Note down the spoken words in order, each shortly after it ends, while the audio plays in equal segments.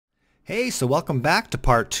Hey, so welcome back to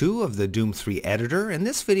part 2 of the Doom 3 editor. In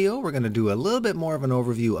this video, we're going to do a little bit more of an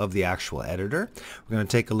overview of the actual editor. We're going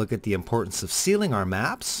to take a look at the importance of sealing our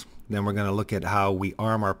maps. Then we're going to look at how we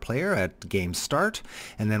arm our player at game start.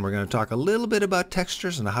 And then we're going to talk a little bit about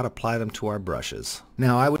textures and how to apply them to our brushes.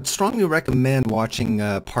 Now, I would strongly recommend watching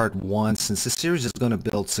part 1 since this series is going to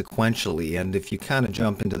build sequentially. And if you kind of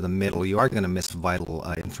jump into the middle, you are going to miss vital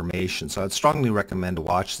information. So I'd strongly recommend to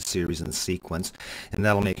watch the series in sequence. And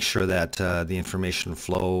that'll make sure that the information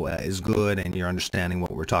flow is good and you're understanding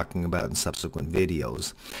what we're talking about in subsequent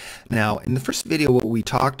videos. Now, in the first video, what we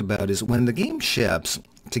talked about is when the game ships,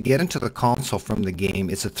 to get into the console from the game,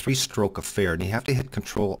 it's a 3-stroke affair, and you have to hit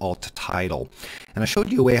Control-Alt-Title. And I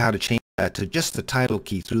showed you a way how to change that to just the title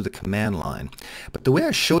key through the command line. But the way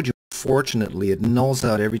I showed you, fortunately, it nulls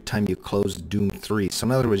out every time you close Doom 3. So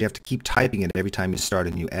in other words, you have to keep typing it every time you start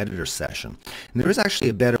a new editor session. And there is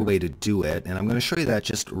actually a better way to do it, and I'm going to show you that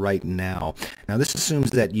just right now. Now this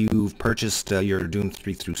assumes that you've purchased your Doom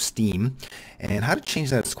 3 through Steam, and how to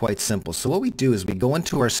change that is quite simple. So what we do is we go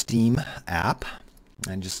into our Steam app,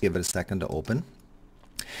 and just give it a second to open.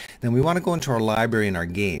 Then we want to go into our library and our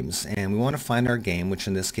games, and we want to find our game, which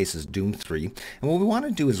in this case is Doom 3. And what we want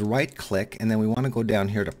to do is right click, and then we want to go down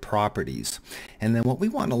here to properties. And then what we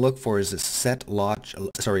want to look for is this set launch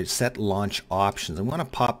options. And we want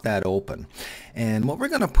to pop that open. And what we're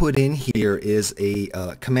going to put in here is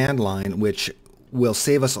a command line which will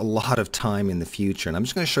save us a lot of time in the future. And I'm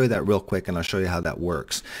just going to show you that real quick, and I'll show you how that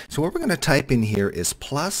works. So what we're going to type in here is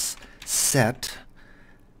 +set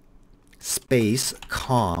space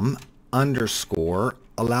com underscore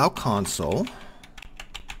allow console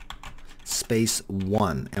space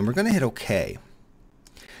 1, and we're going to hit OK.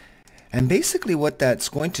 And basically what that's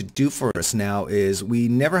going to do for us now is we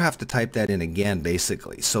never have to type that in again,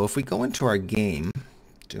 basically. So if we go into our game,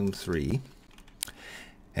 Doom 3,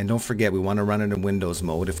 and don't forget, we want to run it in Windows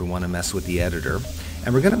mode if we want to mess with the editor.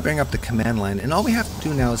 And we're going to bring up the command line, and all we have to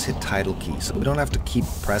do now is hit title key, so we don't have to keep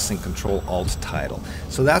pressing Control-Alt-Title.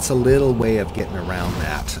 So that's a little way of getting around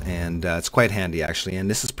that, and it's quite handy actually. And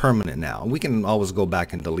this is permanent now. We can always go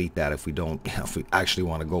back and delete that if we don't, if we actually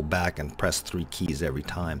want to go back and press 3 keys every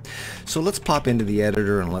time. So let's pop into the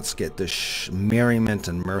editor and let's get this merriment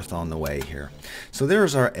and mirth on the way here. So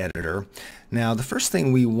there's our editor. Now the first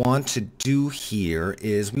thing we want to do here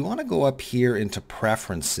is we want to go up here into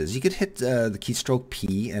preferences. You could hit the keystroke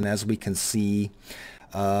P, and as we can see,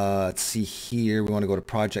 let's see here, we want to go to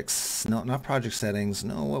projects, no, not project settings,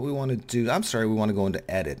 no, what we want to do, I'm sorry, we want to go into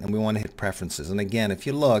edit, and we want to hit preferences. And again, if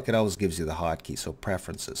you look, it always gives you the hotkey, so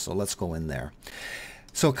preferences. So let's go in there.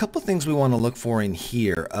 So a couple things we want to look for in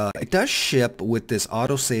here. It does ship with this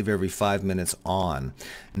autosave every 5 minutes on.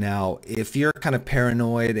 Now, if you're kind of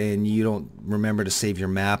paranoid and you don't remember to save your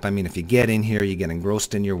map, I mean, if you get in here, you get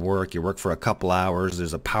engrossed in your work, you work for a couple hours,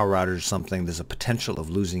 there's a power outage or something, there's a potential of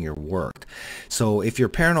losing your work. So if you're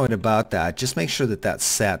paranoid about that, just make sure that that's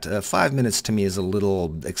set. 5 minutes to me is a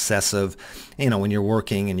little excessive. You know, when you're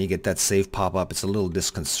working and you get that save pop-up, it's a little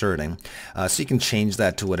disconcerting. So you can change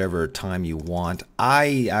that to whatever time you want.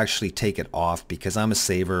 I actually take it off because I'm a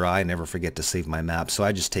saver. I never forget to save my map, so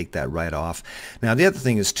I just take that right off. Now the other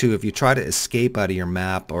thing is too, if you try to escape out of your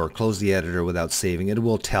map or close the editor without saving, it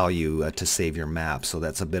will tell you to save your map. So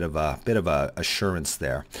that's a bit of a assurance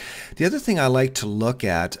there. The other thing I like to look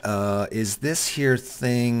at is this here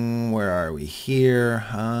thing. Where are we here?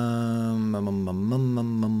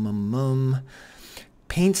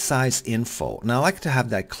 Paint size info. Now I like to have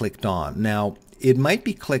that clicked on. Now it might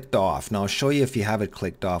be clicked off. Now I'll show you if you have it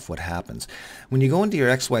clicked off what happens. When you go into your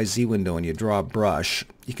XYZ window and you draw a brush,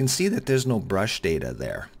 you can see that there's no brush data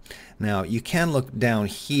there. Now you can look down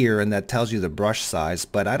here and that tells you the brush size,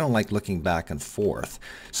 but I don't like looking back and forth.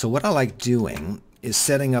 So what I like doing is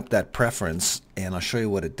setting up that preference, and I'll show you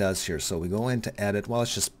what it does here. So we go into edit. Well,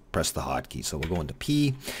 let's just press the hotkey. So we'll go into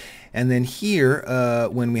P. And then here,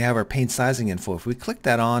 when we have our paint sizing info, if we click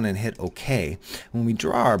that on and hit OK, when we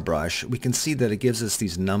draw our brush, we can see that it gives us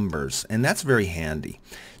these numbers, and that's very handy.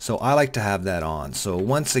 So I like to have that on. So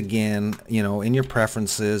once again, you know, in your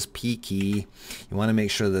preferences, P key, you want to make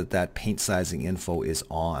sure that that paint sizing info is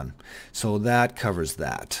on. So that covers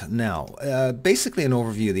that. Now, basically an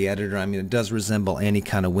overview of the editor. I mean, it does resemble any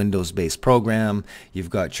kind of Windows-based program. You've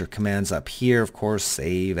got your commands up here, of course,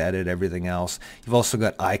 save, edit, everything else. You've also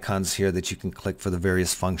got icons here that you can click for the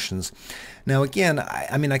various functions. Now again,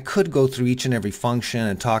 I mean, I could go through each and every function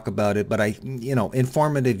and talk about it, but you know,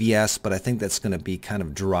 informative, yes, but I think that's going to be kind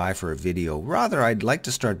of dry for a video. Rather, I'd like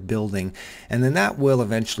to start building, and then that will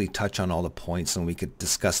eventually touch on all the points, and we could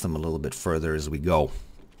discuss them a little bit further as we go.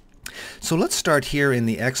 So let's start here in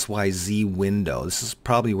the XYZ window. This is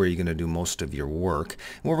probably where you're going to do most of your work.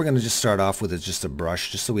 What we're going to just start off with is just a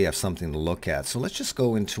brush, just so we have something to look at. So let's just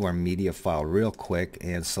go into our media file real quick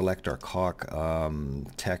and select our caulk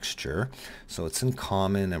texture. So it's in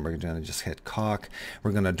common, and we're going to just hit caulk.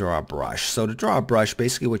 We're going to draw a brush. So to draw a brush,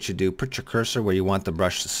 basically what you do, put your cursor where you want the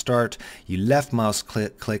brush to start. You left mouse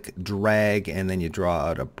click, drag, and then you draw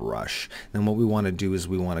out a brush. Then what we want to do is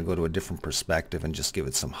we want to go to a different perspective and just give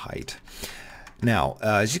it some height. Now,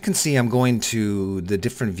 as you can see, I'm going to the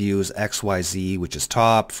different views, XYZ, which is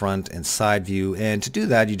top, front, and side view. And to do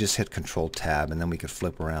that, you just hit Control Tab, and then we could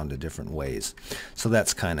flip around to different ways. So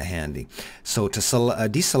that's kind of handy. So to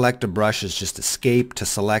deselect a brush is just Escape. To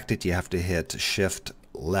select it, you have to hit Shift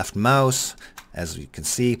left mouse. As you can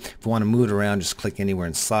see, if we want to move it around, just click anywhere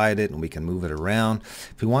inside it and we can move it around.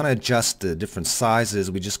 If we want to adjust the different sizes,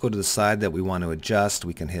 we just go to the side that we want to adjust.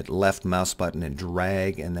 We can hit left mouse button and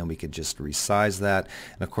drag, and then we could just resize that.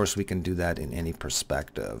 And of course we can do that in any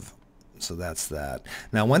perspective. So that's that.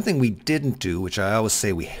 Now, one thing we didn't do, which I always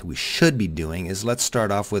say we should be doing, is let's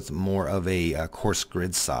start off with more of a coarse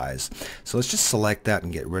grid size. So let's just select that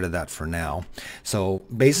and get rid of that for now. So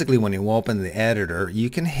basically when you open the editor,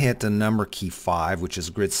 you can hit the number key 5, which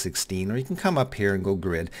is grid 16, or you can come up here and go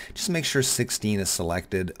grid. Just make sure 16 is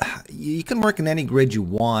selected. You can work in any grid you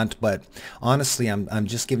want, but honestly I'm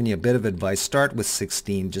just giving you a bit of advice. Start with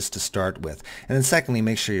 16 just to start with. And then secondly,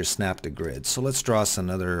 make sure you're snapped to grid. So let's draw us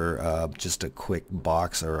another just a quick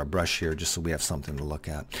box or a brush here, just so we have something to look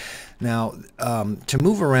at. Now, to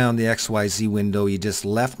move around the XYZ window, you just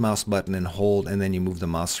left mouse button and hold, and then you move the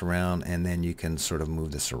mouse around, and then you can sort of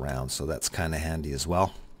move this around. So that's kind of handy as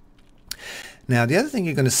well. Now, the other thing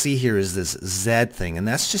you're going to see here is this Z thing, and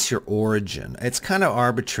that's just your origin. It's kind of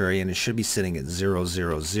arbitrary, and it should be sitting at 0,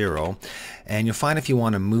 0, 0. And you'll find if you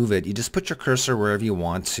want to move it, you just put your cursor wherever you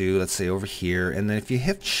want to, let's say over here, and then if you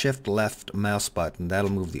hit Shift left mouse button,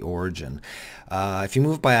 that'll move the origin. If you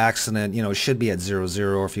move by accident, it should be at 0,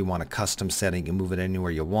 0, or if you want a custom setting, you can move it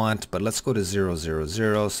anywhere you want, but let's go to 0, 0,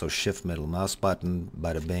 0, so Shift middle mouse button,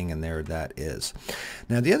 bada bing, and there that is.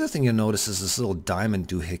 Now, the other thing you'll notice is this little diamond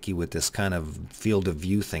doohickey with this kind of field of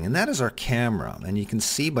view thing, and that is our camera. And you can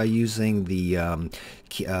see by using the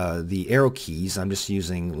arrow keys, I'm just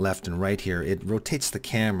using left and right here, it rotates the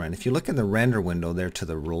camera. And if you look in the render window there to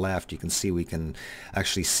the left, you can see we can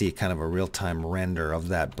actually see kind of a real-time render of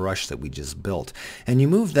that brush that we just built. And you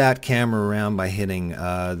move that camera around by hitting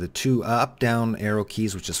the two up-down arrow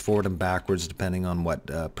keys, which is forward and backwards, depending on what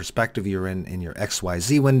perspective you're in your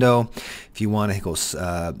XYZ window. If you want to go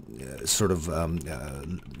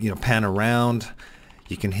pan around,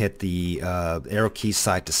 you can hit the arrow key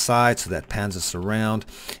side to side, so that pans us around.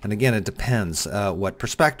 And again, it depends what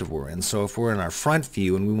perspective we're in. So if we're in our front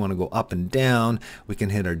view and we want to go up and down, we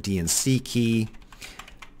can hit our D and C key.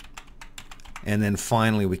 And then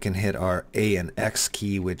finally we can hit our A and X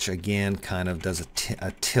key, which again kind of does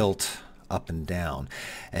a tilt up and down.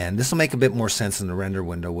 And this will make a bit more sense in the render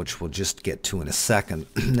window, which we'll just get to in a second.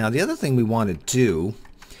 Now, the other thing we want to do,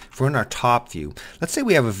 if we're in our top view, let's say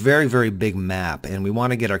we have a very, very big map and we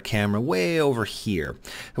want to get our camera way over here.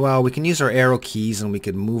 Well, we can use our arrow keys and we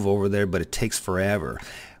can move over there, but it takes forever.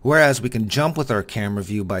 Whereas we can jump with our camera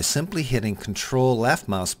view by simply hitting Control left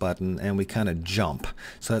mouse button, and we kind of jump.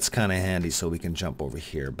 So that's kind of handy, so we can jump over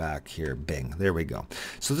here, back here, bing. There we go.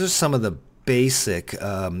 So there's some of the basic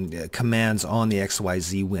commands on the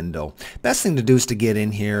XYZ window. Best thing to do is to get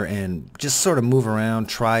in here and just sort of move around,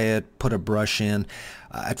 try it, put a brush in.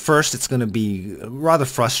 At first it's going to be rather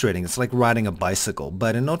frustrating. It's like riding a bicycle,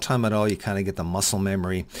 but in no time at all you kind of get the muscle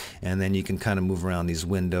memory, and then you can kind of move around these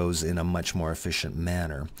windows in a much more efficient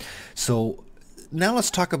manner. So now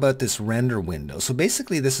let's talk about this render window. So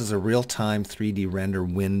basically this is a real-time 3D render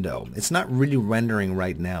window. It's not really rendering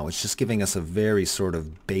right now. It's just giving us a very sort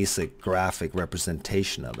of basic graphic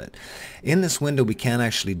representation of it. In this window we can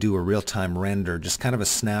actually do a real-time render, just kind of a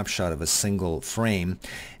snapshot of a single frame,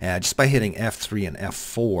 just by hitting F3 and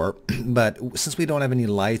F4. But since we don't have any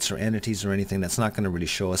lights or entities or anything, that's not going to really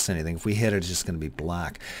show us anything. If we hit it, it's just going to be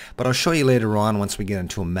black. But I'll show you later on, once we get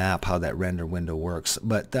into a map, how that render window works.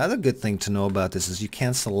 But the other good thing to know about this is you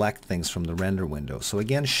can select things from the render window. So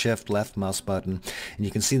again, Shift left mouse button, and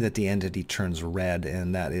you can see that the entity turns red,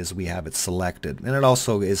 and that is we have it selected. And it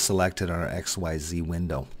also is selected on our XYZ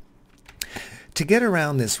window. To get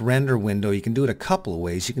around this render window, you can do it a couple of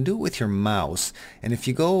ways. You can do it with your mouse, and if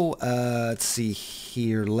you go, let's see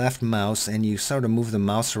here, left mouse, and you sort of move the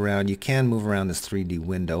mouse around, you can move around this 3D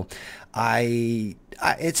window.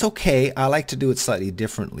 It's okay. I like to do it slightly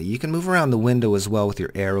differently. You can move around the window as well with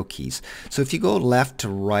your arrow keys. So if you go left to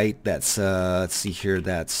right, that's, let's see here,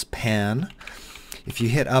 that's pan. If you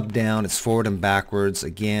hit up, down, it's forward and backwards.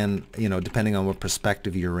 Again, you know, depending on what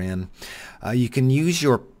perspective you're in. You can use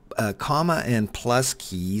your comma and plus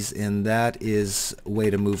keys, and that is a way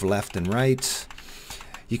to move left and right.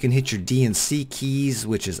 You can hit your D and C keys,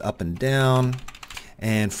 which is up and down.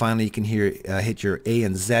 And finally, you can hit your A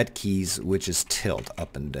and Z keys, which is tilt,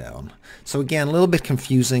 up and down. So again, a little bit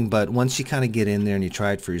confusing, but once you kind of get in there and you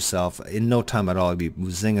try it for yourself, in no time at all, you'll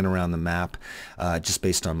be zinging around the map just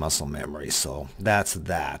based on muscle memory. So that's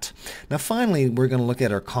that. Now finally, we're going to look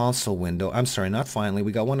at our console window. I'm sorry, not finally.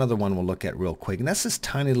 We got one other one we'll look at real quick, and that's this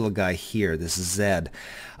tiny little guy here, this Z.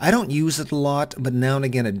 I don't use it a lot, but now and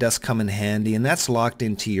again it does come in handy, and that's locked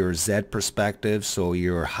into your Z perspective, so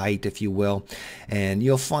your height, if you will. And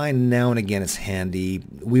you'll find now and again it's handy.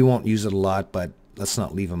 We won't use it a lot, but let's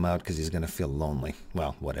not leave him out because he's going to feel lonely.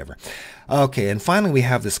 Well, whatever. Okay, and finally we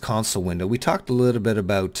have this console window. We talked a little bit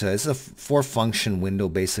about, it's a 4-function window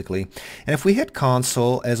basically. And if we hit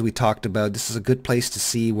console, as we talked about, this is a good place to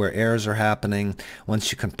see where errors are happening.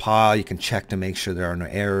 Once you compile, you can check to make sure there are no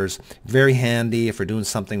errors. Very handy if we're doing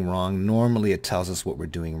something wrong. Normally it tells us what we're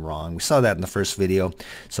doing wrong. We saw that in the first video,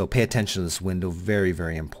 so pay attention to this window. Very,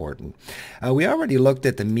 very important. We already looked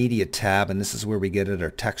at the media tab, and this is where we get at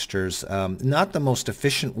our textures. Not the most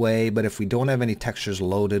efficient way, but if we don't have any textures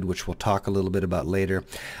loaded, which we'll talk a little bit about later,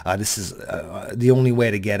 this is the only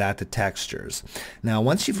way to get at the textures. Now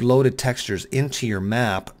once you've loaded textures into your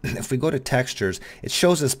map, if we go to textures, it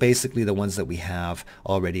shows us basically the ones that we have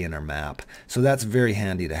already in our map. So that's very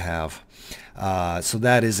handy to have. So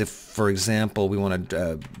that is if, for example, we want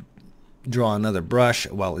to draw another brush,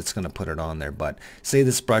 well, it's going to put it on there, but say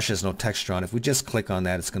this brush has no texture on. If we just click on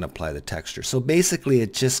that, it's going to apply the texture. So basically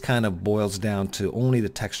it just kind of boils down to only the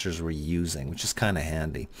textures we're using, which is kind of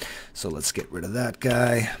handy. So let's get rid of that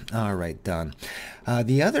guy. All right, done.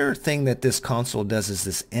 The other thing that this console does is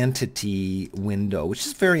this entity window, which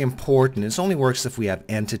is very important. It only works if we have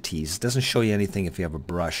entities. It doesn't show you anything if you have a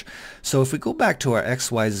brush. So if we go back to our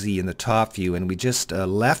XYZ in the top view and we just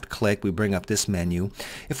left click, we bring up this menu.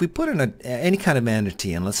 If we put in any kind of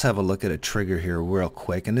entity, and let's have a look at a trigger here real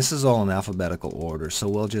quick, and this is all in alphabetical order. So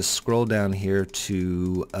we'll just scroll down here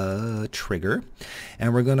to trigger,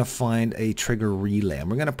 and we're going to find a trigger relay, and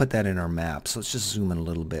we're going to put that in our map. So let's just zoom in a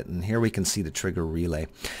little bit, and here we can see the trigger relay.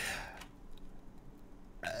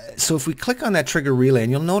 So if we click on that trigger relay,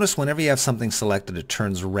 and you'll notice whenever you have something selected, it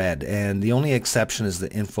turns red, and the only exception is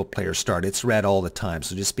the info player start. It's red all the time,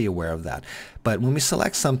 so just be aware of that. But when we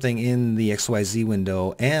select something in the XYZ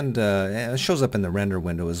window, and it shows up in the render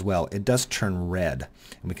window as well, it does turn red.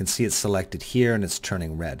 And we can see it's selected here and it's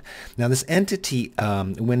turning red. Now this entity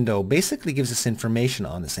window basically gives us information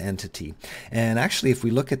on this entity. And actually if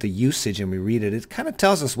we look at the usage and we read it, it kind of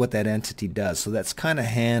tells us what that entity does. So that's kind of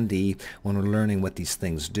handy when we're learning what these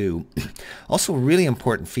things do. Also a really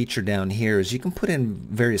important feature down here is you can put in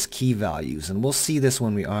various key values. And we'll see this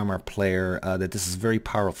when we arm our player, that this is a very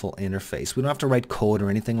powerful interface. We don't have to write code or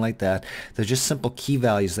anything like that. They're just simple key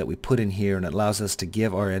values that we put in here, and it allows us to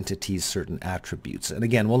give our entities certain attributes. And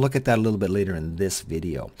again, we'll look at that a little bit later in this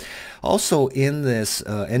video. Also in this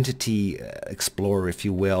entity explorer, if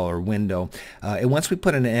you will, or window, and once we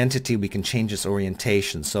put in an entity, we can change its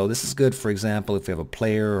orientation. So this is good, for example, if we have a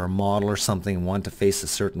player or a model or something and want to face a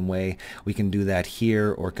certain way, we can do that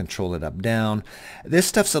here or control it up down. This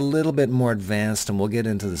stuff's a little bit more advanced, and we'll get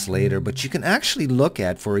into this later, but you can actually look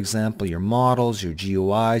at, for example, your models, your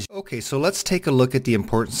GUIs. Okay, so let's take a look at the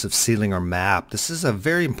importance of sealing our map. This is a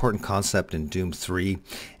very important concept in Doom 3,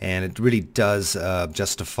 and it really does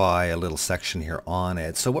justify a little section here on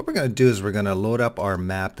it. So what we're going to do is we're going to load up our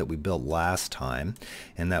map that we built last time,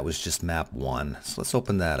 and that was just map 1. So let's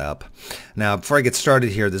open that up. Now before I get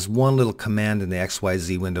started here, there's one little command in the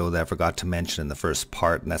XYZ window that I forgot to mention in the first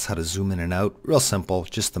part, and that's how to zoom in and out. Real simple,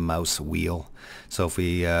 just the mouse wheel. So if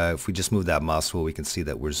we just move that mouse wheel, we can see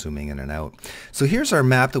that we're zooming in and out. So here's our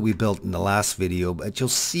map that we built in the last video, but you'll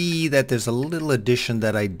see that there's a little addition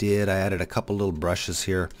that I did. I added a couple little brushes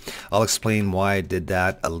here. I'll explain why I did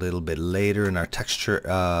that a little bit later in our texture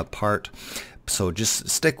part. So just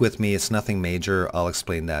stick with me. It's nothing major. I'll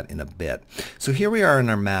explain that in a bit. So here we are in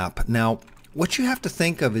our map. Now, what you have to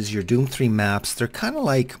think of is your Doom 3 maps. They're kind of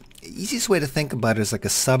like, easiest way to think about it is like a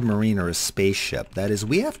submarine or a spaceship. That is,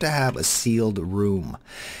 we have to have a sealed room.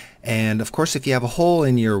 And of course, if you have a hole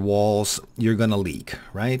in your walls, you're going to leak,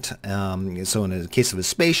 right? So in the case of a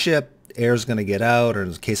spaceship, air is going to get out, or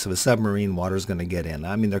in the case of a submarine, water is going to get in.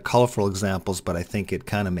 I mean, they're colorful examples, but I think it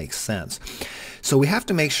kind of makes sense. So we have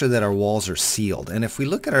to make sure that our walls are sealed. And if we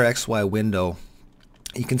look at our XY window,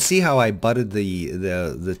 you can see how I butted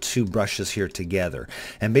the two brushes here together.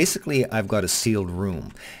 And basically, I've got a sealed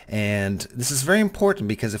room. And this is very important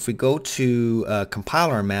because if we go to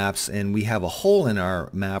compile our maps and we have a hole in our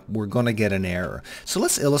map, we're going to get an error. So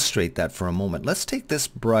let's illustrate that for a moment. Let's take this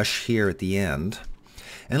brush here at the end,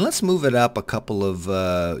 and let's move it up a couple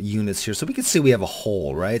of units here so we can see we have a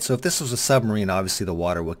hole, right? So if this was a submarine, obviously the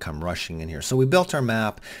water would come rushing in here. So we built our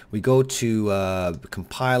map, we go to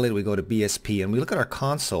compile it, we go to BSP, and we look at our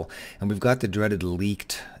console, and we've got the dreaded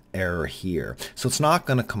leaked error here. So it's not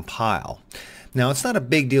going to compile. Now, it's not a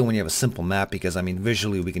big deal when you have a simple map because, I mean,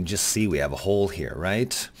 visually we can just see we have a hole here,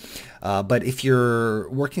 right? But if you're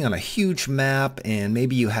working on a huge map and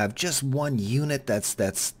maybe you have just one unit that's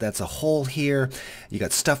a hole here, you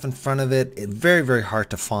got stuff in front of it, it's very, very hard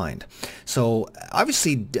to find. So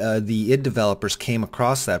obviously the id developers came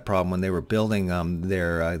across that problem when they were building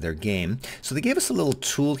their game. So they gave us a little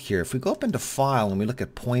tool here. If we go up into File and we look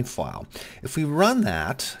at Point File, if we run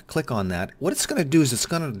that, click on that, what it's going to do is it's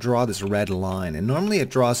going to draw this red line. And normally it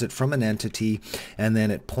draws it from an entity and then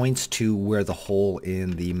it points to where the hole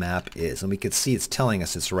in the map is, and we can see it's telling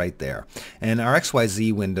us it's right there. And our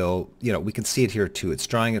XYZ window, you know, we can see it here too. It's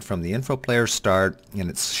drawing it from the info player start, and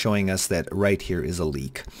it's showing us that right here is a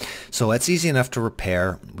leak. So that's easy enough to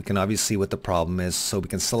repair. We can obviously see what the problem is, so we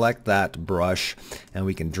can select that brush and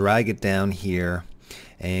we can drag it down here,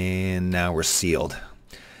 and now we're sealed.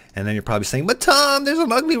 And then you're probably saying, but Tom, there's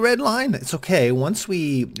an ugly red line. It's okay. Once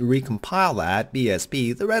we recompile that,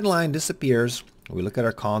 BSP, the red line disappears. We look at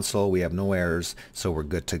our console, we have no errors, so we're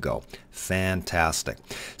good to go. Fantastic.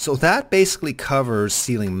 So that basically covers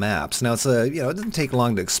sealing maps. Now, it's it doesn't take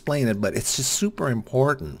long to explain it, but it's just super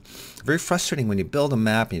important. Very frustrating when you build a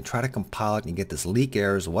map and you try to compile it and you get this leak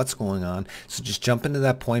errors, what's going on. So just jump into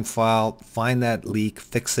that point file, find that leak,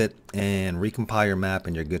 fix it, and recompile your map,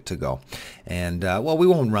 and you're good to go. And well, we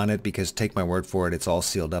won't run it because, take my word for it, it's all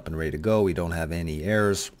sealed up and ready to go. We don't have any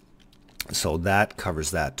errors. So that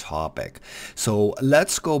covers that topic. So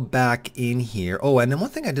let's go back in here. Oh, and then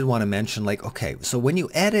one thing I did want to mention, like, okay, so when you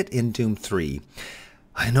edit in Doom 3,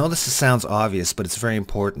 I know this sounds obvious, but it's very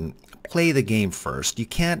important. Play the game first. You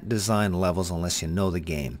can't design levels unless you know the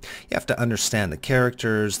game. You have to understand the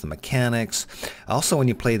characters, the mechanics. Also, when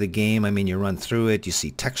you play the game, I mean, you run through it, you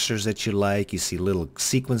see textures that you like, you see little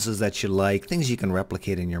sequences that you like, things you can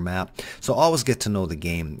replicate in your map. So always get to know the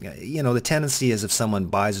game. You know, the tendency is if someone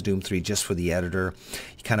buys Doom 3 just for the editor,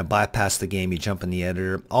 you kind of bypass the game, you jump in the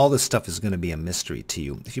editor. All this stuff is going to be a mystery to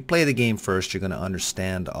you. If you play the game first, you're going to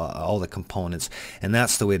understand all the components, and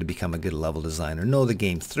that's the way to become a good level designer. Know the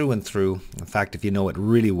game through and through. In fact, if you know it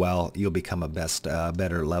really well, you'll become a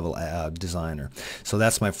better level designer. So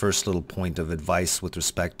that's my first little point of advice with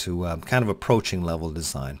respect to kind of approaching level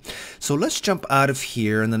design. So let's jump out of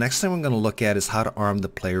here, and the next thing we're going to look at is how to arm the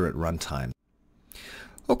player at runtime.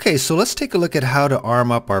 Okay, so let's take a look at how to arm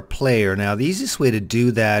up our player. Now, the easiest way to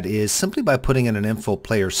do that is simply by putting in an info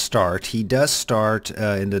player start. He does start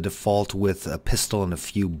in the default with a pistol and a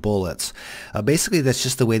few bullets. Basically, that's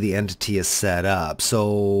just the way the entity is set up.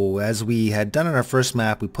 So as we had done in our first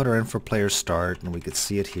map, we put our info player start, and we could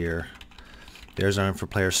see it here. There's our info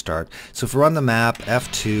player start. So if we run the map,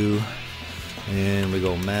 F2, and we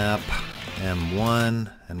go map, M1,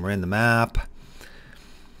 and we're in the map,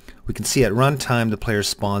 we can see at runtime the player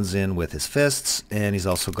spawns in with his fists, and he's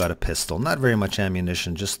also got a pistol. Not very much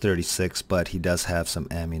ammunition, just 36, but he does have some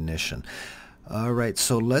ammunition. Alright,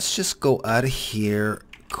 so let's just go out of here,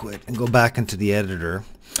 quit, and go back into the editor.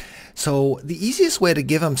 So the easiest way to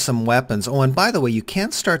give him some weapons, oh, and by the way, you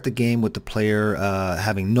can't start the game with the player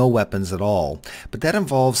having no weapons at all, but that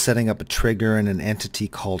involves setting up a trigger and an entity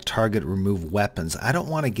called target remove weapons. I don't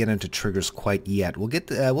want to get into triggers quite yet. We'll get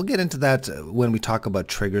into that when we talk about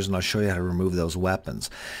triggers, and I'll show you how to remove those weapons.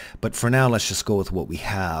 But for now, let's just go with what we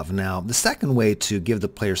have. Now, the second way to give the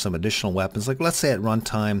player some additional weapons, like let's say at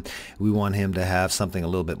runtime, we want him to have something a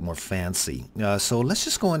little bit more fancy. So let's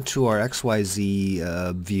just go into our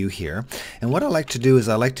XYZ view here. And what I like to do is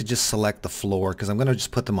I like to just select the floor, because I'm going to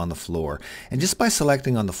just put them on the floor. And just by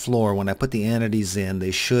selecting on the floor, when I put the entities in,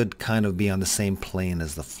 they should kind of be on the same plane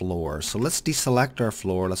as the floor. So let's deselect our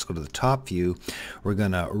floor. Let's go to the top view. We're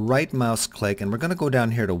going to right mouse click, and we're going to go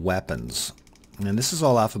down here to weapons. And this is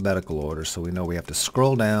all alphabetical order, so we know we have to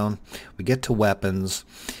scroll down. We get to weapons.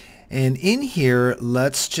 And in here,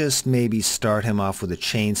 let's just maybe start him off with a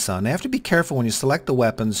chainsaw. Now you have to be careful when you select the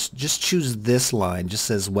weapons. Just choose this line, just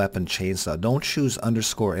says weapon chainsaw. Don't choose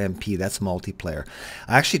 _MP, that's multiplayer.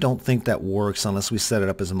 I actually don't think that works unless we set it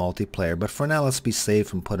up as a multiplayer. But for now, let's be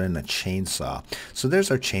safe and put in a chainsaw. So there's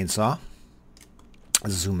our chainsaw.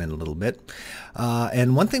 Zoom in a little bit.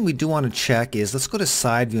 And one thing we do want to check is, let's go to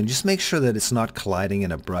side view and just make sure that it's not colliding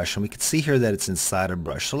in a brush. And we can see here that it's inside a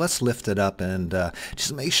brush. So let's lift it up and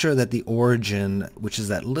just make sure that the origin, which is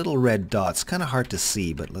that little red dot, it's kind of hard to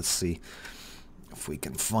see, but let's see if we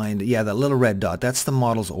can find it. Yeah, that little red dot, that's the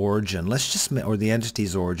model's origin. Let's just, or the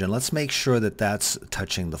entity's origin. Let's make sure that that's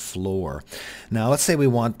touching the floor. Now let's say we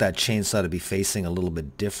want that chainsaw to be facing a little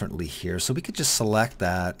bit differently here. So we could just select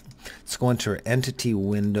that. Let's go into our entity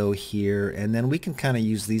window here, and then we can kind of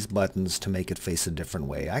use these buttons to make it face a different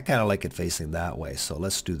way. I kind of like it facing that way, so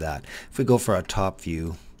let's do that. If we go for our top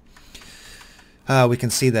view, we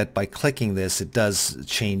can see that by clicking this, it does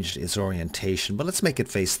change its orientation, but let's make it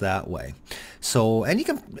face that way. So, and you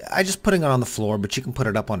can, I'm just putting it on the floor, but you can put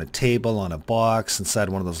it up on a table, on a box, inside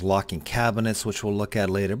one of those locking cabinets, which we'll look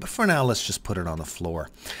at later. But for now, let's just put it on the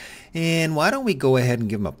floor. And why don't we go ahead and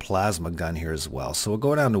give him a plasma gun here as well. So we'll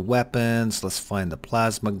go down to weapons, let's find the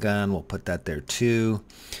plasma gun, we'll put that there too.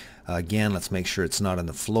 Again, let's make sure it's not on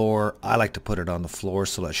the floor. I like to put it on the floor,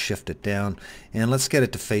 so let's shift it down. And let's get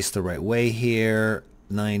it to face the right way here.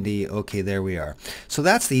 90. Okay, there we are. So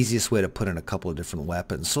that's the easiest way to put in a couple of different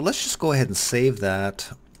weapons. So let's just go ahead and save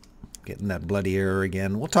that. Getting that bloody error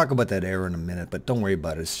again. We'll talk about that error in a minute, but don't worry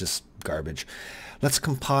about it. It's just garbage. Let's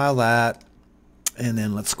compile that. And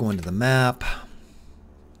then let's go into the map.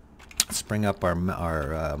 Let's bring up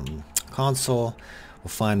our console. We'll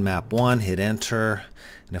find map 1, hit enter,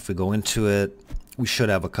 and if we go into it, we should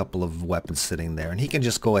have a couple of weapons sitting there, and he can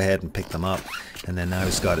just go ahead and pick them up. And then now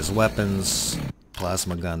he's got his weapons,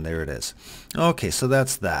 plasma gun, there it is. Okay, so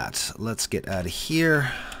that's that. Let's get out of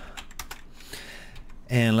here.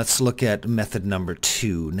 And let's look at method number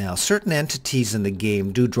 2. Now, certain entities in the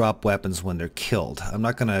game do drop weapons when they're killed. I'm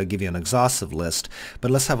not going to give you an exhaustive list,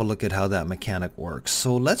 but let's have a look at how that mechanic works.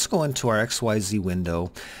 So let's go into our XYZ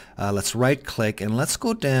window. Let's right click and let's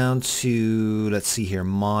go down to, let's see here,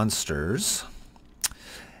 monsters.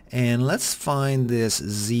 And let's find this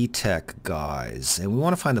Z-Tech guys. And we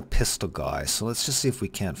want to find the pistol guy. So let's just see if we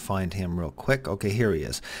can't find him real quick. Okay, here he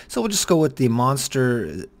is. So we'll just go with the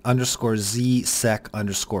monster _ Z-Sec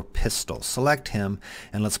 _ pistol. Select him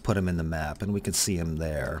and let's put him in the map. And we can see him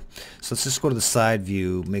there. So let's just go to the side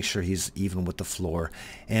view, make sure he's even with the floor.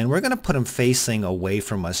 And we're going to put him facing away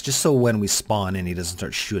from us just so when we spawn in, he doesn't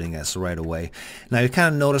start shooting us right away. Now you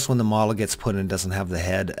kind of notice when the model gets put in, it doesn't have the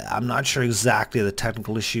head. I'm not sure exactly the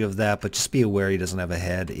technical issue of that, but just be aware he doesn't have a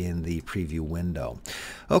head in the preview window.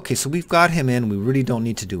 Okay, so we've got him in. We really don't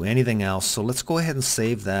need to do anything else. So let's go ahead and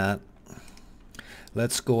save that.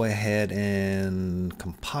 Let's go ahead and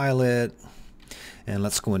compile it. And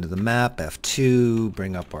let's go into the map, F2,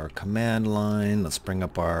 bring up our command line. Let's bring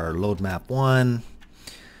up our load map 1.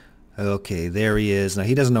 Okay, there he is. Now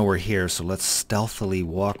he doesn't know we're here, so let's stealthily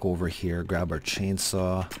walk over here, grab our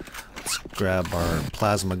chainsaw, let's grab our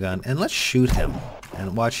plasma gun, and let's shoot him.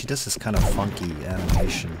 And watch, he does this kind of funky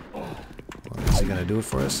animation. Is he going to do it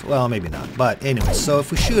for us? Well, maybe not. But anyway, so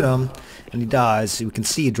if we shoot him and he dies, we can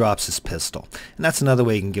see he drops his pistol. And that's another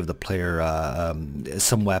way you can give the player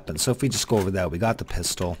some weapons. So if we just go over that, we got the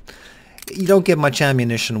pistol. You don't get much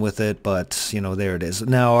ammunition with it, but you know, there it is.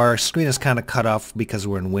 Now our screen is kind of cut off because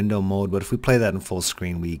we're in window mode, but if we play that in full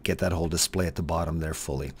screen, we get that whole display at the bottom there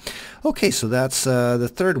fully. Okay, so that's the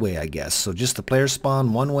third way, I guess. So just the player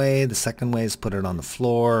spawn one way. The second way is put it on the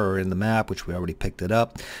floor or in the map, which we already picked it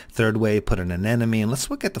up. Third way, put in an enemy. And let's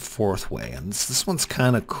look at the fourth way. And this one's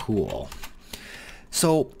kind of cool.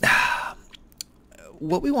 So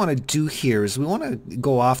what we want to do here is we want to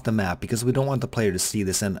go off the map because we don't want the player to see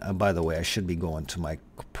this. And by the way, I should be going to my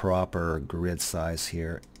proper grid size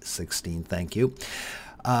here, 16, thank you.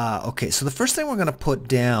 Okay, so the first thing we're going to put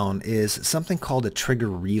down is something called a trigger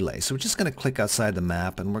relay. So we're just going to click outside the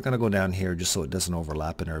map and we're going to go down here just so it doesn't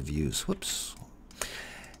overlap in our views. Whoops.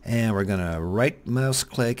 And we're going to right mouse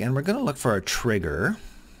click and we're going to look for our trigger.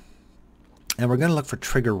 And we're going to look for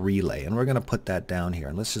trigger relay, and we're going to put that down here.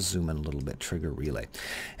 And let's just zoom in a little bit, trigger relay.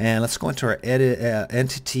 And let's go into our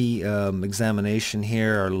entity examination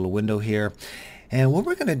here, our little window here. And what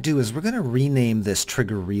we're going to do is we're going to rename this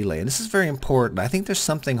trigger relay. And this is very important. I think there's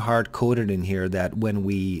something hard-coded in here that when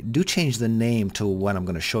we do change the name to what I'm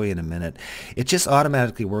going to show you in a minute, it just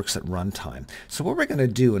automatically works at runtime. So what we're going to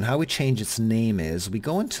do and how we change its name is we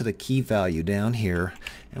go into the key value down here,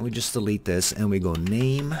 and we just delete this, and we go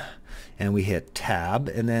name. and we hit tab,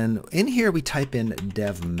 and then in here we type in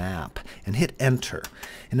dev map and hit enter.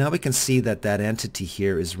 And now we can see that that entity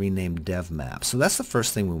here is renamed dev map. So that's the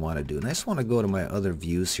first thing we want to do. And I just want to go to my other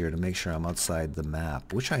views here to make sure I'm outside the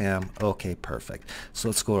map, which I am. Okay, perfect. So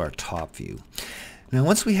let's go to our top view. Now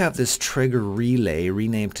once we have this trigger relay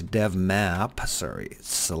renamed to dev map,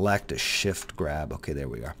 select a shift grab. Okay, there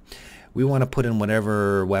we are. We want to put in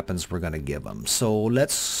whatever weapons we're going to give them. So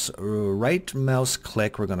let's right mouse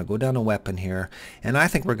click. We're going to go down to weapon here, and I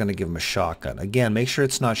think we're going to give him a shotgun. Again, make sure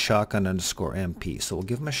it's not shotgun underscore MP. So we'll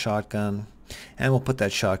give him a shotgun, and we'll put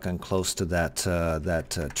that shotgun close to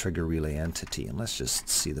that trigger relay entity. And let's just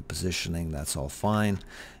see the positioning. That's all fine.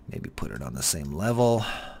 Maybe put it on the same level.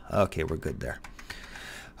 Okay, we're good there.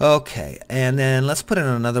 Okay, and then let's put in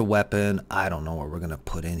another weapon. I don't know what we're going to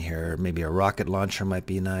put in here. Maybe a rocket launcher might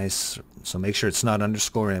be nice. So make sure it's not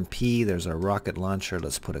underscore MP. There's our rocket launcher.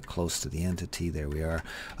 Let's put it close to the entity. There we are.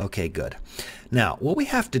 Okay, good. Now, what we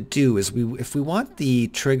have to do is if we want the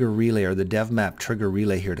trigger relay or the dev map trigger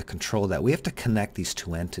relay here to control that, we have to connect these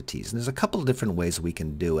two entities. And there's a couple of different ways we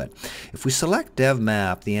can do it. If we select dev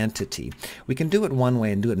map, the entity, we can do it one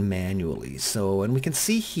way and do it manually. So, and we can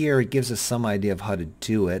see here it gives us some idea of how to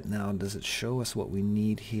do it. Now, does it show us what we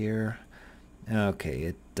need here? Okay,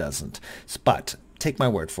 it doesn't. But take my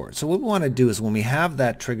word for it. So what we want to do is when we have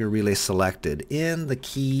that trigger relay selected, in the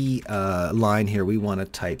key line here, we want to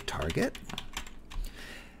type target,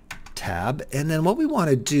 tab, and then what we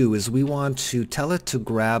want to do is we want to tell it to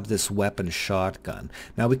grab this weapon shotgun.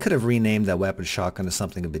 Now we could have renamed that weapon shotgun to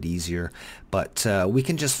something a bit easier, but we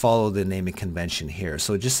can just follow the naming convention here.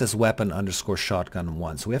 So it just says weapon underscore shotgun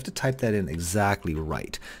 1. So we have to type that in exactly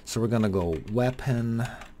right. So we're going to go weapon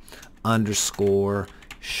underscore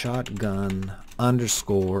shotgun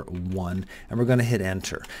underscore 1, and we're going to hit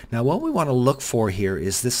enter. Now what we want to look for here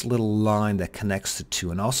is this little line that connects the two,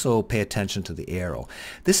 and also pay attention to the arrow.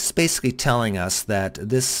 This is basically telling us that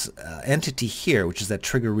this entity here, which is that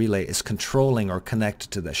trigger relay, is controlling or connected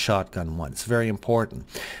to the shotgun 1. It's very important.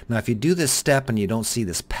 Now if you do this step and you don't see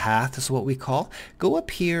this path, is what we call, go up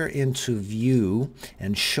here into view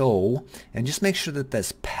and show, and just make sure that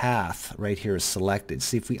this path right here is selected.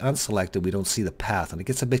 See, if we unselect it, we don't see the path, and it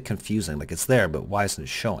gets a bit confusing. Like it's there, but why isn't it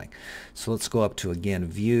showing? So let's go up to, again,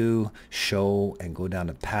 view, show, and go down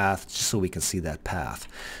to path, just so we can see that path.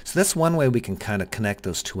 So that's one way we can kind of connect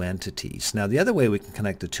those two entities. Now the other way we can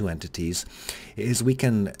connect the two entities is we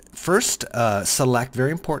can first select,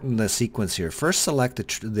 very important in the sequence here, first select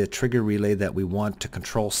the trigger relay that we want to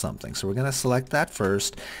control something. So we're going to select that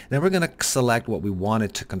first, then we're going to select what we want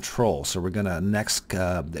it to control. So we're going to next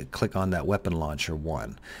click on that weapon launcher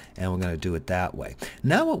 1, and we're going to do it that way.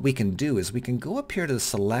 Now what we can do is we can go up here to the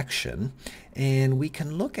selection, and we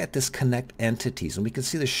can look at this connect entities, and we can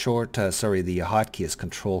see the the hotkey is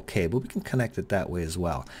Control K, but we can connect it that way as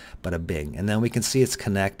well. Bada bing, and then we can see it's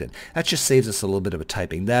connected. That just saves us a little bit of a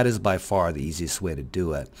typing. That is by far the easiest way to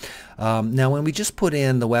do it. Now when we just put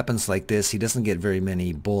in the weapons like this, he doesn't get very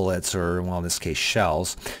many bullets, or well, in this case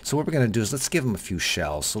shells. So what we're going to do is let's give him a few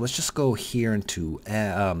shells. So let's just go here into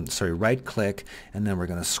right click, and then we're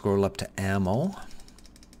going to scroll up to ammo.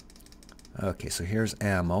 Okay, so here's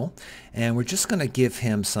ammo, and we're just going to give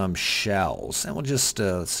him some shells, and we'll just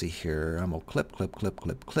let's see here, ammo clip.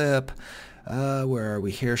 Where are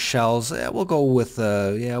we here? Shells. We'll go with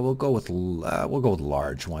we'll go with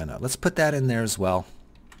large. Why not? Let's put that in there as well.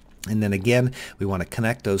 And then again, we want to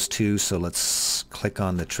connect those two, so let's click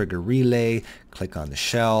on the trigger relay, click on the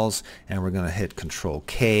shells, and we're going to hit Control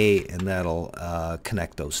K, and that'll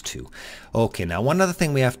connect those two. Okay, now one other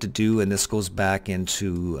thing we have to do, and this goes back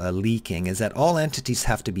into leaking, is that all entities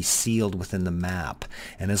have to be sealed within the map.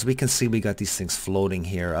 And as we can see, we got these things floating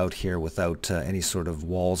here, out here, without any sort of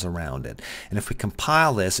walls around it. And if we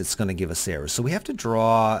compile this, it's going to give us errors. So we have to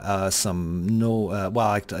draw as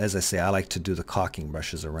I say, I like to do the caulking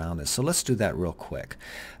brushes around this. So let's do that real quick.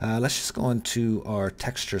 Let's just go into our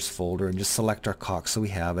textures folder and just select our caulk so we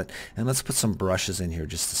have it, and let's put some brushes in here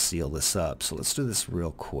just to seal this up. So let's do this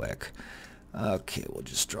real quick. Okay, we'll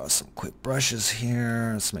just draw some quick brushes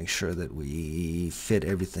here. Let's make sure that we fit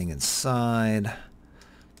everything inside.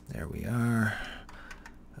 There we are.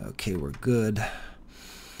 Okay, we're good.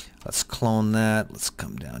 Let's clone that. Let's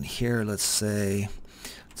come down here. Let's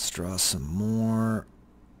draw some more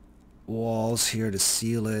walls here to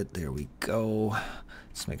seal it. There we go.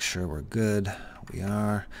 Let's make sure we're good. We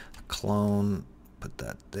are. Clone, put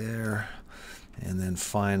that there, and then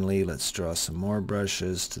finally let's draw some more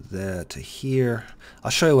brushes to here. I'll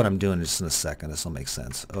show you what I'm doing just in a second. This will make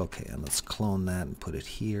sense. Okay, and let's clone that and put it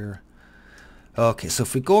here. Okay, so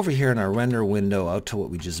if we go over here in our render window out to what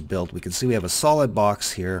we just built, we can see we have a solid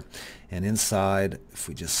box here, and inside, if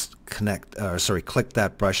we just click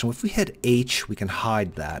that brush, and if we hit H, we can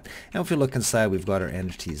hide that. And if we look inside, we've got our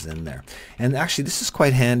entities in there. And actually, this is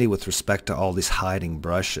quite handy with respect to all these hiding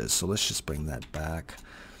brushes. So let's just bring that back.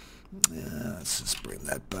 Yeah, let's just bring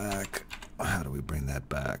that back. How do we bring that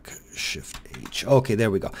back? Shift H. Okay, there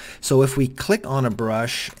we go. So if we click on a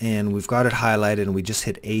brush and we've got it highlighted and we just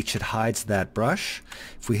hit H, it hides that brush.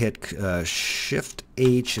 If we hit Shift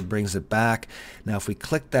H, it brings it back. Now if we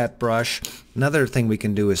click that brush, another thing we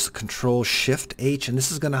can do is Control Shift H, and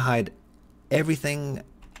this is going to hide everything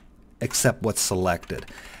except what's selected.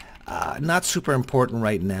 Not super important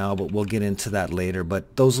right now, but we'll get into that later.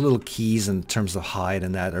 But those little keys in terms of hide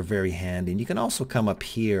and that are very handy. And you can also come up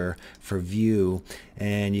here for view,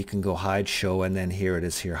 and you can go hide show, and then here it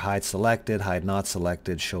is here, hide selected, hide not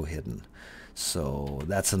selected, show hidden. So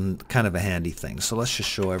that's kind of a handy thing. So let's just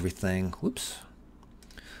show everything. Whoops.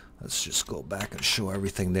 Let's just go back and show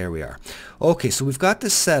everything. There we are. Okay, so we've got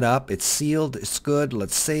this set up. It's sealed. It's good.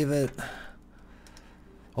 Let's save it.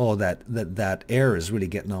 Oh, that error is really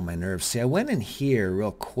getting on my nerves. See, I went in here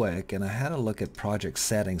real quick and I had a look at project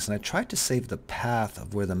settings, and I tried to save the path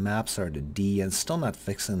of where the maps are to D, and still not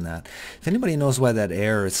fixing that. If anybody knows why that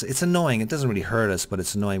error, it's annoying. It doesn't really hurt us, but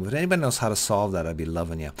it's annoying. But if anybody knows how to solve that, I'd be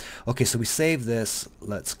loving you. Okay, so we save this.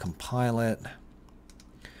 Let's compile it.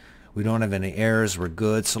 We don't have any errors. We're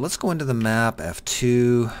good. So let's go into the map,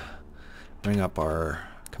 F2, bring up our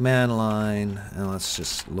command line, and let's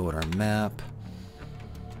just load our map.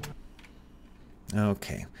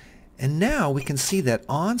 Okay, and now we can see that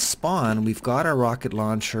on spawn we've got our rocket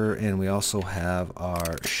launcher and we also have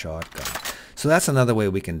our shotgun. So that's another way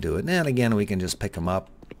we can do it. And again, we can just pick them up,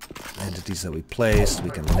 entities that we placed, we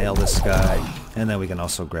can nail this guy, and then we can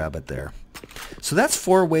also grab it there. So that's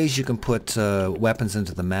 4 ways you can put weapons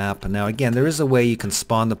into the map. Now again, there is a way you can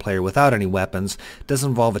spawn the player without any weapons. It does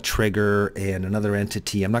involve a trigger and another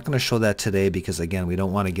entity. I'm not going to show that today because again, we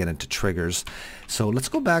don't want to get into triggers. So let's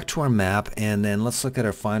go back to our map and then let's look at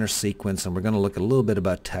our finer sequence, and we're going to look a little bit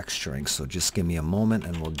about texturing. So just give me a moment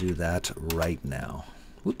and we'll do that right now.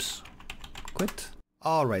 Whoops, quit.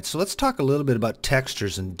 Alright, so let's talk a little bit about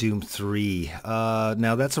textures in Doom 3.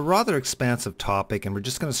 Now that's a rather expansive topic, and we're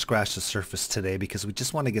just going to scratch the surface today because we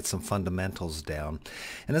just want to get some fundamentals down.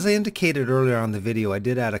 And as I indicated earlier on the video, I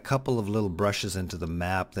did add a couple of little brushes into the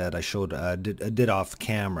map that I showed did off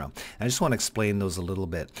camera. And I just want to explain those a little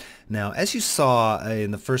bit. Now as you saw in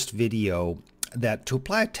the first video, that to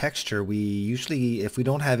apply a texture, we usually, if we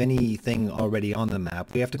don't have anything already on the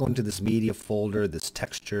map, we have to go into this media folder, this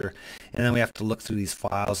texture, and then we have to look through these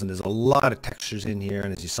files, and there's a lot of textures in here,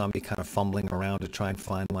 and as you saw me kind of fumbling around to try and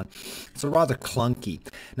find one, it's rather clunky.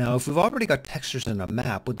 Now if we've already got textures in a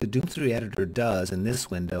map, what the Doom 3 editor does in this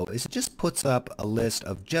window is it just puts up a list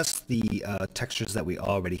of just the textures that we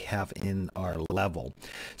already have in our level.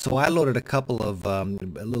 So I loaded a couple of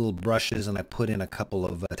little brushes, and I put in a couple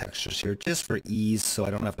of textures here just for ease, so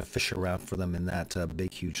I don't have to fish around for them in that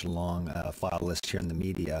big huge long file list here in the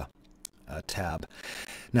media tab.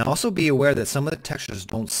 Now also be aware that some of the textures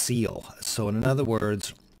don't seal. So in other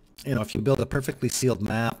words, you know, if you build a perfectly sealed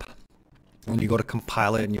map, when you go to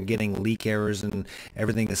compile it and you're getting leak errors and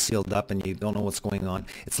everything is sealed up and you don't know what's going on,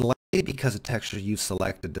 it's likely because the texture you've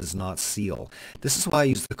selected does not seal. This is why I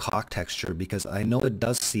use the cock texture, because I know it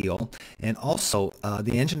does seal, and also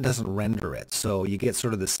the engine doesn't render it, so you get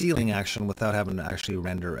sort of the sealing action without having to actually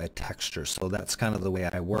render a texture. So that's kind of the way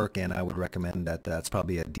I work, and I would recommend that that's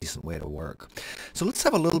probably a decent way to work. So let's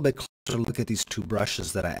have a little bit closer look at these 2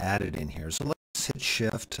 brushes that I added in here. So let's hit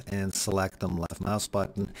shift and select them, left mouse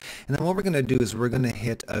button, and then what we're going to do is we're going to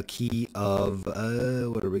hit a key of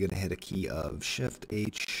what are we going to hit? A key of shift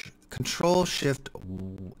H, Control Shift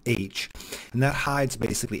H, and that hides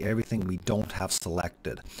basically everything we don't have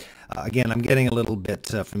selected. Again, I'm getting a little bit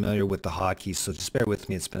familiar with the hotkeys, so just bear with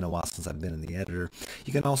me. It's been a while since I've been in the editor.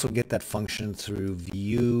 You can also get that function through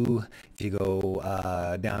View. If you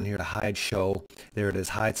go down here to Hide Show, there it is,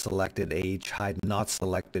 Hide Selected H, Hide Not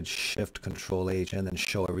Selected, Shift Control H, and then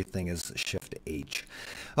Show Everything is Shift H.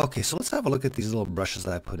 Okay, so let's have a look at these little brushes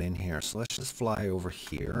that I put in here. So let's just fly over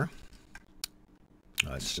here.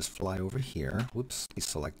 Let's just fly over here. Whoops, you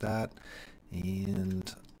select that.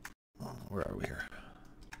 And where are we here?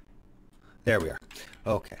 There we are.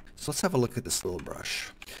 Okay, so let's have a look at this little brush.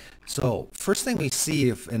 So first thing we see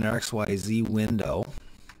in our XYZ window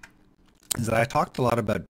is that I talked a lot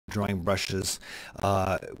about drawing brushes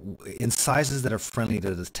in sizes that are friendly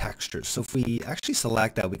to the textures. So if we actually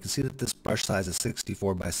select that, we can see that this brush size is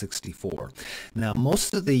 64 by 64. Now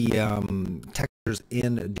most of the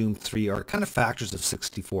in Doom 3 are kind of factors of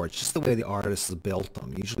 64. It's just the way the artists have built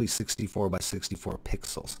them, usually 64 by 64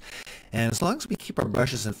 pixels. And as long as we keep our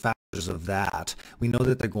brushes in factors of that, we know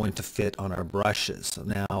that they're going to fit on our brushes.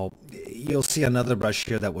 Now, you'll see another brush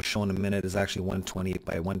here that we'll show in a minute is actually 128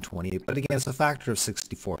 by 128, but again, it's a factor of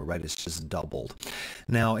 64, right? It's just doubled.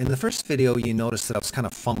 Now, in the first video, you noticed that I was kind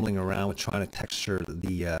of fumbling around with trying to texture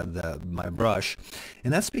my brush,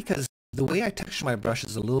 and that's because the way I texture my brush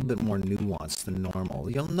is a little bit more nuanced than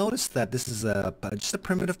normal. You'll notice that this is just a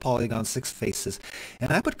primitive polygon, 6 faces,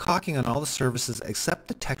 and I put caulking on all the surfaces except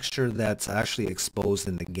the texture that's actually exposed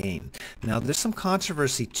in the game. Now, there's some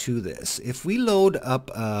controversy to this. If we load up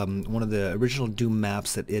one of the original Doom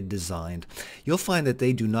maps that id designed, you'll find that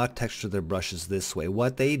they do not texture their brushes this way.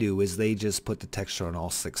 What they do is they just put the texture on all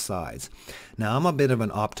 6 sides. Now, I'm a bit of an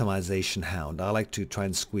optimization hound. I like to try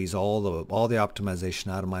and squeeze all the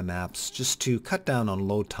optimization out of my maps, just to cut down on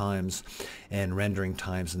load times and rendering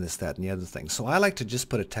times and this, that, and the other thing. So I like to just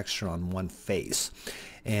put a texture on one face.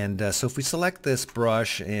 And so if we select this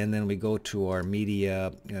brush and then we go to our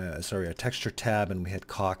our texture tab and we hit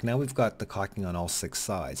caulk, now we've got the caulking on all 6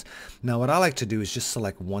 sides. Now what I like to do is just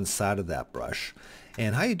select one side of that brush.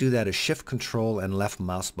 And how you do that is shift control and left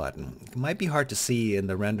mouse button. It might be hard to see in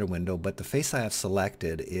the render window, but the face I have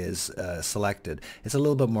selected is selected. It's a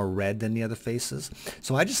little bit more red than the other faces.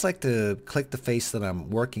 So I just like to click the face that I'm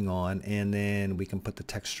working on, and then we can put the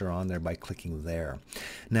texture on there by clicking there.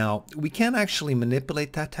 Now we can actually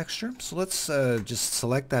manipulate that texture. So let's just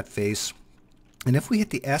select that face. And if we hit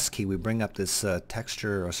the S key, we bring up this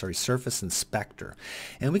surface inspector.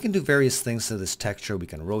 And we can do various things to this texture. We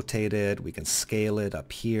can rotate it, we can scale it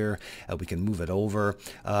up here, we can move it over.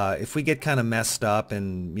 If we get kind of messed up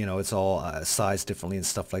and it's all sized differently and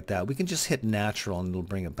stuff like that, we can just hit natural and it'll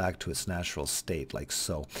bring it back to its natural state, like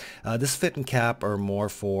so. This fit and cap are more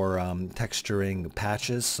for texturing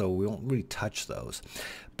patches, so we won't really touch those.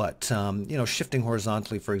 But shifting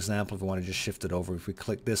horizontally, for example, if we want to just shift it over, if we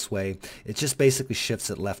click this way, it just basically shifts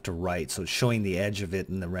it left to right. So it's showing the edge of it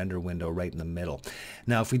in the render window right in the middle.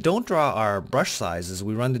 Now, if we don't draw our brush sizes,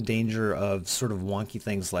 we run the danger of sort of wonky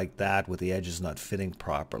things like that with the edges not fitting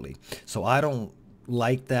properly. So I don't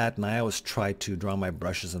like that, and I always try to draw my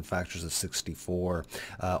brushes in factors of 64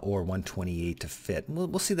 or 128 to fit. And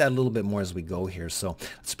we'll see that a little bit more as we go here. So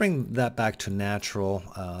let's bring that back to natural.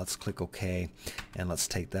 Let's click OK, and let's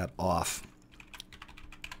take that off.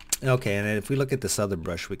 Okay, and if we look at this other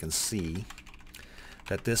brush, we can see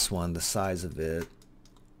that this one, the size of it,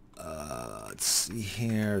 let's see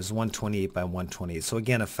here, is 128 by 128. So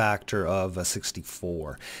again, a factor of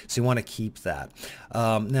 64. So you want to keep that.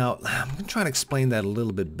 Now, I'm going to try and explain that a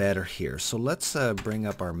little bit better here. So let's bring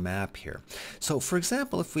up our map here. So for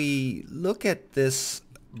example, if we look at this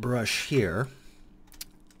brush here,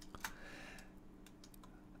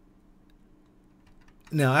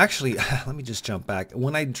 now actually, let me just jump back.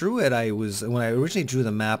 When I drew it, when I originally drew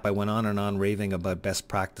the map, I went on and on raving about best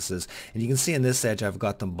practices. And you can see in this edge, I've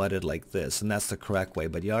got them butted like this, and that's the correct way.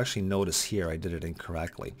 But you'll actually notice here, I did it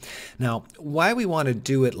incorrectly. Now, why we want to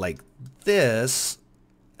do it like this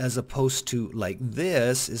as opposed to like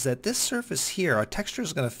this is that this surface here, our texture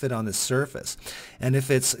is going to fit on this surface. And if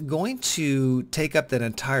it's going to take up that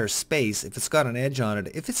entire space, if it's got an edge on it,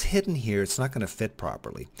 if it's hidden here, it's not going to fit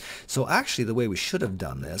properly. So actually the way we should have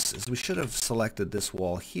done this is we should have selected this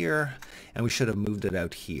wall here and we should have moved it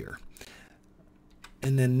out here.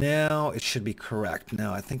 And then now it should be correct.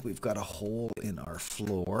 Now I think we've got a hole in our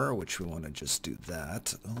floor, which we want to just do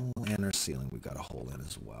that. Oh, and our ceiling we've got a hole in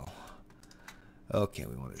as well. Okay,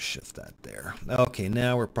 we want to shift that there. Okay,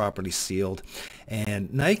 now we're properly sealed.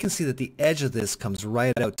 And now you can see that the edge of this comes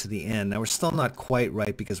right out to the end. Now we're still not quite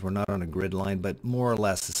right because we're not on a grid line, but more or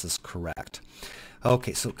less this is correct.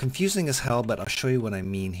 Okay, so confusing as hell, but I'll show you what I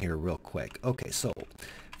mean here real quick. Okay, so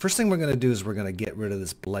first thing we're going to do is we're going to get rid of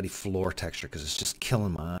this bloody floor texture because it's just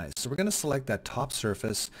killing my eyes. So we're going to select that top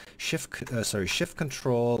surface, shift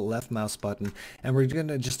control, left mouse button, and we're going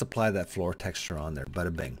to just apply that floor texture on there.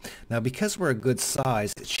 Bada bing. Now because we're a good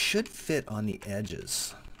size, it should fit on the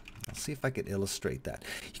edges. I'll see if I could illustrate that.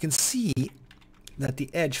 You can see that the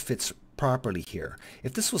edge fits properly here.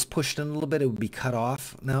 If this was pushed in a little bit, it would be cut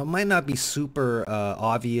off. Now it might not be super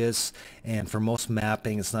obvious, and for most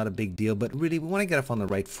mapping it's not a big deal, but really we want to get off on the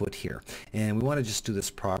right foot here and we want to just do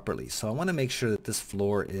this properly. So I want to make sure that this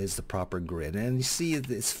floor is the proper grid, and you see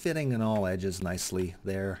it's fitting in all edges nicely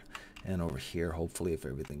there and over here, hopefully, if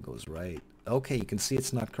everything goes right. Okay, you can see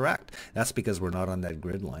it's not correct. That's because we're not on that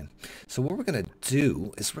grid line. So what we're going to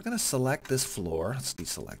do is we're going to select this floor. Let's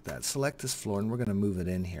deselect that. Select this floor and we're going to move it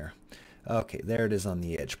in here. Okay, there it is on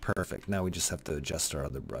the edge. Perfect. Now we just have to adjust our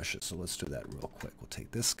other brushes. So let's do that real quick. We'll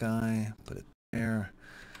take this guy, put it there.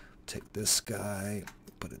 Take this guy,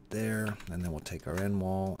 put it there, and then we'll take our end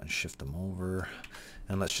wall and shift them over.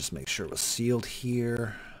 And let's just make sure it was sealed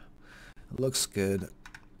here. It looks good.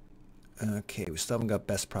 Okay, we still haven't got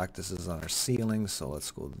best practices on our ceiling, so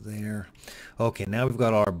let's go there. Okay, now we've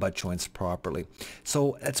got all our butt joints properly.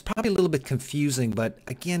 So it's probably a little bit confusing, but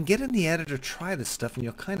again, get in the editor, try this stuff, and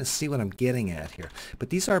you'll kind of see what I'm getting at here.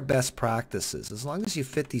 But these are best practices. As long as you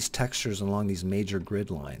fit these textures along these major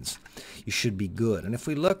grid lines, you should be good. And if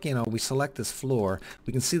we look, we select this floor,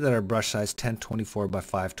 we can see that our brush size 1024 by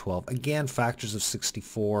 512. Again, factors of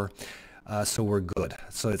 64, so we're good.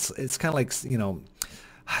 So it's kind of like,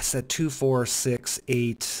 I said 2, 4, 6,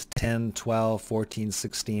 8, 10, 12, 14,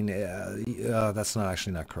 16. That's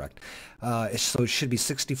not correct. So it should be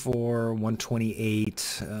 64, 128,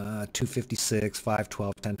 256, 512,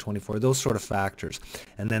 1024, those sort of factors.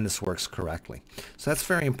 And then this works correctly. So that's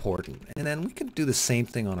very important. And then we can do the same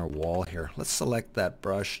thing on our wall here. Let's select that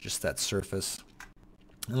brush, just that surface.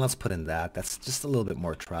 And let's put in that. That's just a little bit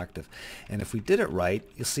more attractive. And if we did it right,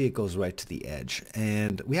 you'll see it goes right to the edge.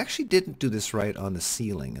 And we actually didn't do this right on the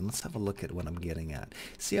ceiling. And let's have a look at what I'm getting at.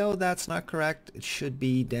 See how that's not correct? It should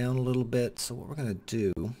be down a little bit. So what we're going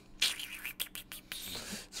to do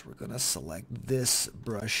is we're going to select this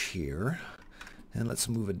brush here. And let's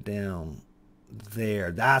move it down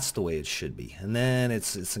there. That's the way it should be. And then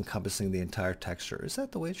it's encompassing the entire texture. Is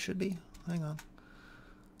that the way it should be? Hang on.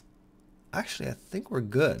 Actually, I think we're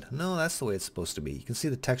good. No, that's the way it's supposed to be. You can see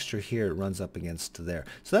the texture here, it runs up against there.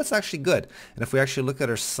 So that's actually good. And if we actually look at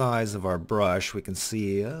our size of our brush, we can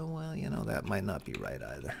see, oh, well, that might not be right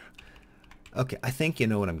either. Okay, I think you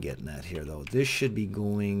know what I'm getting at here, though. This should be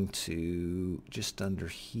going to just under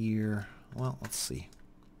here. Well, let's see.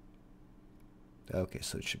 Okay,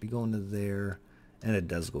 so it should be going to there. And it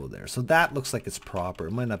does go there. So that looks like it's proper.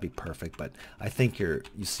 It might not be perfect, but I think you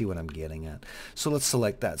see what I'm getting at. So let's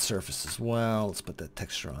select that surface as well. Let's put that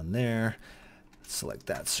texture on there. Select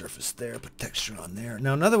that surface there, put texture on there.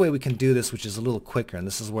 Now another way we can do this, which is a little quicker, and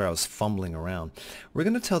this is where I was fumbling around. We're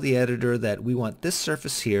going to tell the editor that we want this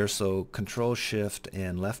surface here, so Control Shift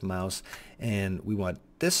and left mouse, and we want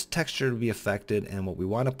this texture to be affected, and what we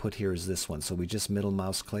want to put here is this one. So we just middle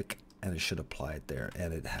mouse click, and it should apply it there,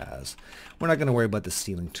 and it has. We're not going to worry about the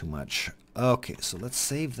ceiling too much. Okay, so let's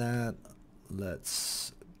save that.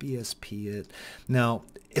 Let's BSP it. Now,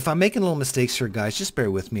 if I'm making little mistakes here, guys, just bear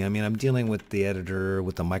with me. I mean, I'm dealing with the editor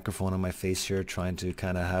with the microphone on my face here, trying to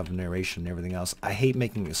kind of have narration and everything else. I hate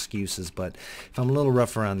making excuses, but if I'm a little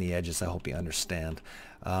rough around the edges, I hope you understand.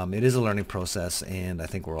 It is a learning process, and I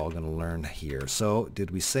think we're all going to learn here. So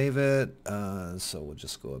did we save it? So we'll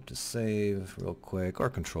just go up to save real quick, or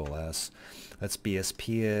Control S. Let's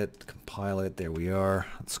BSP it, compile it. There we are.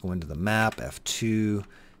 Let's go into the map, F2,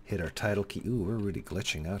 hit our title key. Ooh, we're really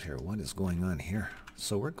glitching out here. What is going on here?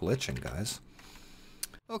 So we're glitching, guys.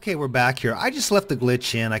 Okay, we're back here. I just left the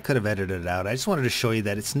glitch in. I could have edited it out. I just wanted to show you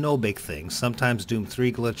that it's no big thing. Sometimes Doom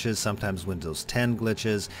 3 glitches, sometimes Windows 10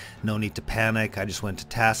 glitches. No need to panic. I just went to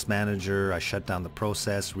Task Manager. I shut down the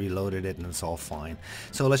process, reloaded it, and it's all fine.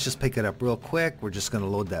 So let's just pick it up real quick. We're just going to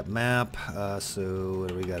load that map. So what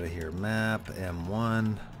do we got here? Map,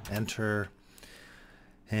 M1, enter.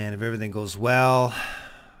 And if everything goes well,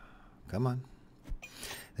 come on.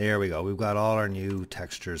 There we go. We've got all our new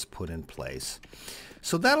textures put in place.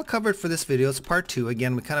 So that'll cover it for this video. It's part 2.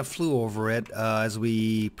 Again, we kind of flew over it. As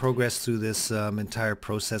we progress through this entire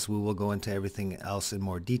process, we will go into everything else in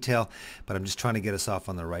more detail, but I'm just trying to get us off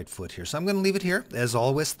on the right foot here. So I'm going to leave it here. As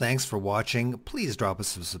always, thanks for watching. Please drop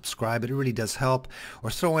us a subscribe. It really does help. Or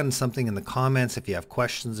throw in something in the comments if you have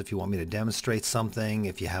questions, if you want me to demonstrate something,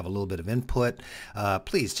 if you have a little bit of input.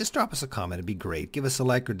 Please just drop us a comment. It'd be great. Give us a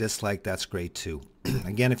like or dislike. That's great too.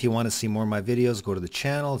 Again, if you want to see more of my videos, go to the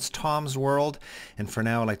channel. It's Tom's World. And for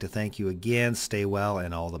now, I'd like to thank you again. Stay well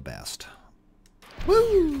and all the best.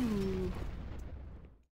 Woo!